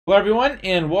Hello everyone,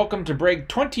 and welcome to break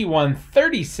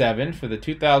 2137 for the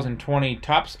 2020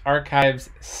 Topps Archives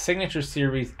Signature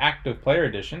Series Active Player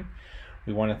Edition.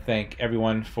 We want to thank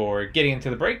everyone for getting into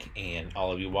the break and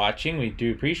all of you watching. We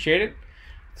do appreciate it.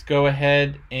 Let's go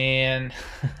ahead and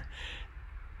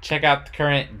check out the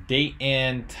current date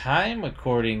and time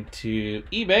according to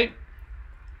eBay.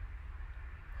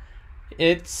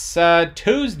 It's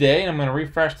Tuesday, and I'm going to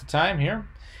refresh the time here.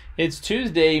 It's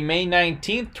Tuesday, May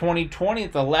 19th, 2020.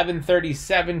 It's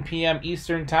 11:37 p.m.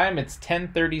 Eastern Time. It's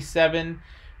 10:37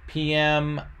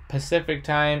 p.m. Pacific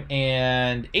Time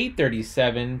and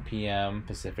 8:37 p.m.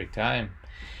 Pacific Time.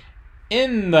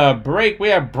 In the break, we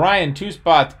have Brian 2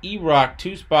 spots, E-Rock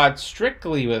 2 spots,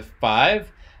 Strictly with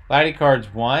 5, Laddie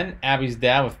Cards 1, Abby's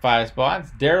Dad with 5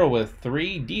 spots, Daryl with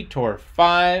 3, Detour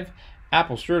 5,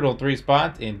 Apple Strudel 3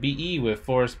 spots, and BE with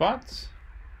 4 spots.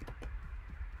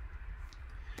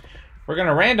 We're going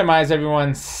to randomize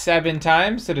everyone 7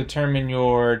 times to determine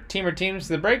your team or teams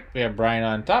to the break. We have Brian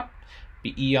on top,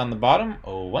 BE on the bottom,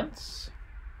 once,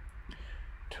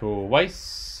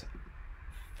 twice,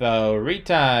 3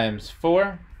 times,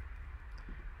 4,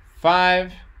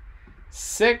 5,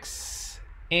 6,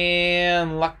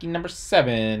 and lucky number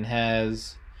 7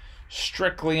 has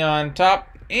Strictly on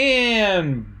top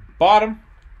and bottom.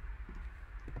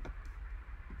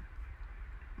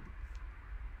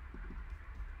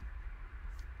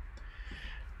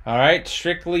 All right,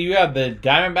 Strictly, you have the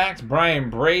Diamondbacks,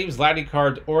 Brian Braves, Laddie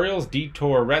Cards Orioles,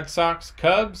 Detour Red Sox,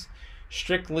 Cubs,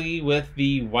 Strictly with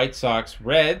the White Sox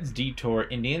Reds, Detour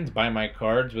Indians, Buy My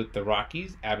Cards with the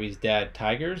Rockies, Abby's Dad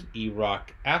Tigers,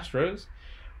 E-Rock Astros,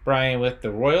 Brian with the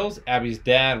Royals, Abby's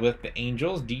Dad with the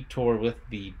Angels, Detour with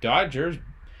the Dodgers,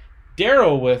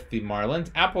 Daryl with the Marlins,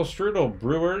 Apple Strudel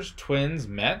Brewers, Twins,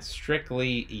 Mets,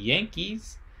 Strictly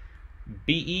Yankees,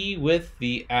 BE with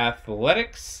the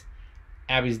Athletics,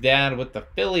 Abby's Dad with the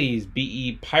Phillies,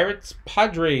 BE Pirates,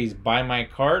 Padres, Buy My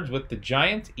Cards with the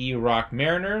Giants, E-Rock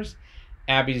Mariners,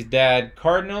 Abby's Dad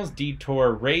Cardinals,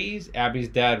 Detour Rays, Abby's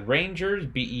Dad Rangers,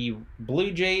 BE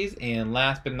Blue Jays, and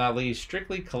last but not least,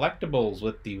 Strictly Collectibles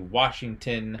with the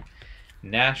Washington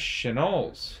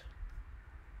Nationals.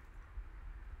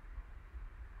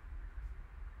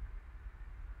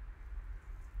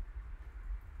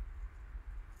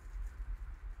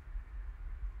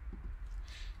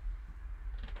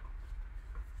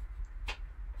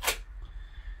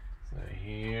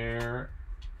 Here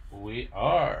we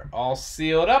are, all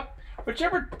sealed up.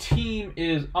 Whichever team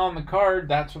is on the card,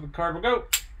 that's where the card will go.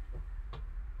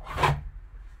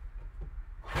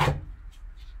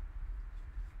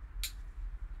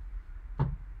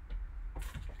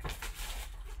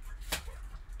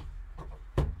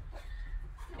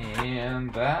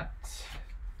 And that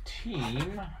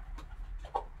team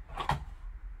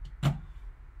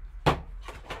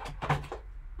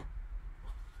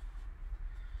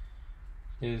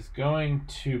is going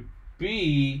to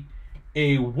be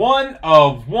a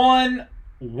 1/1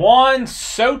 Juan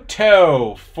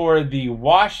Soto for the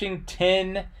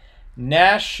Washington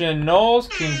Nationals.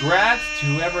 Congrats to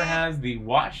whoever has the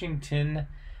Washington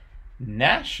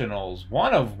Nationals.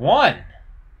 1/1.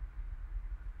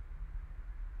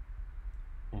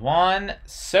 Juan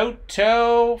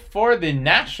Soto for the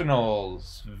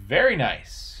Nationals. Very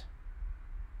nice.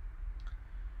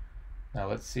 Now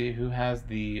let's see who has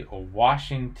the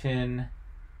Washington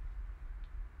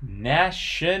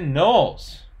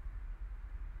Nationals.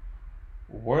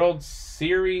 World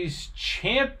Series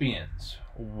champions,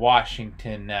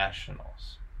 Washington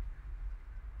Nationals.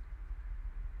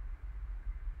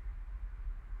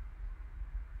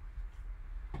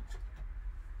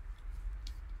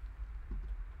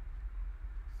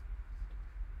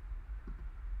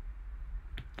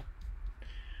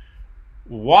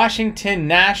 Washington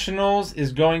Nationals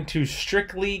is going to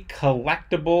Strictly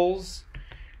Collectibles.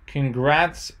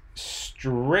 Congrats,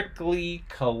 Strictly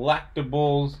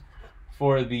Collectibles,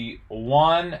 for the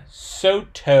Juan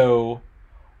Soto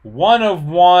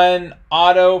 1/1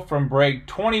 auto from break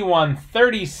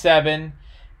 2137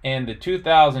 and the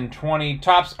 2020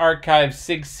 Topps Archives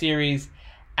SIG Series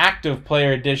Active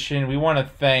Player Edition. We want to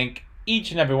thank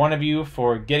each and every one of you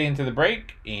for getting into the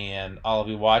break and all of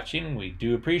you watching. We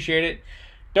do appreciate it.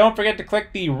 Don't forget to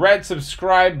click the red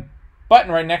subscribe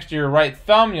button right next to your right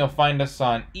thumb. You'll find us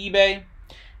on eBay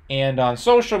and on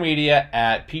social media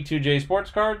at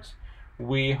p2sportscards.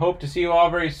 We hope to see you all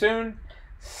very soon.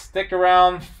 Stick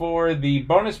around for the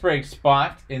bonus break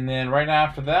spot, and then right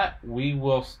after that we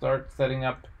will start setting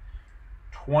up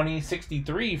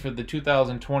 2063 for the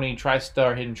 2020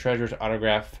 TriStar Hidden Treasures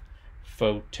autograph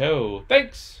photo.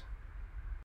 Thanks.